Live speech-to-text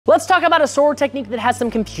Let's talk about a sword technique that has some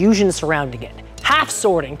confusion surrounding it. Half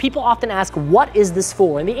swording. People often ask, what is this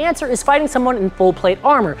for? And the answer is fighting someone in full plate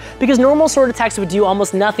armor, because normal sword attacks would do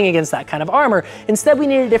almost nothing against that kind of armor. Instead, we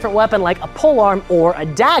need a different weapon like a polearm or a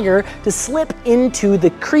dagger to slip into the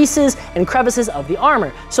creases and crevices of the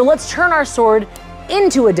armor. So let's turn our sword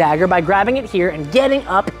into a dagger by grabbing it here and getting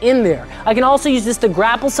up in there. I can also use this to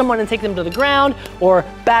grapple someone and take them to the ground, or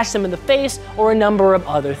bash them in the face, or a number of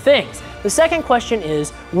other things. The second question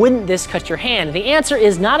is, wouldn't this cut your hand? The answer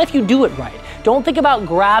is not if you do it right. Don't think about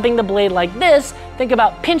grabbing the blade like this, think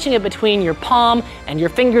about pinching it between your palm and your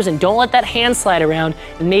fingers, and don't let that hand slide around,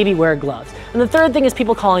 and maybe wear gloves. And the third thing is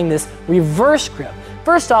people calling this reverse grip.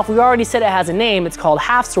 First off, we already said it has a name, it's called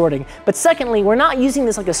half swording. But secondly, we're not using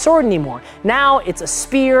this like a sword anymore. Now it's a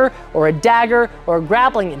spear or a dagger or a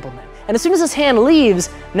grappling implement. And as soon as this hand leaves,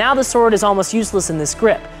 now the sword is almost useless in this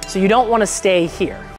grip. So you don't want to stay here.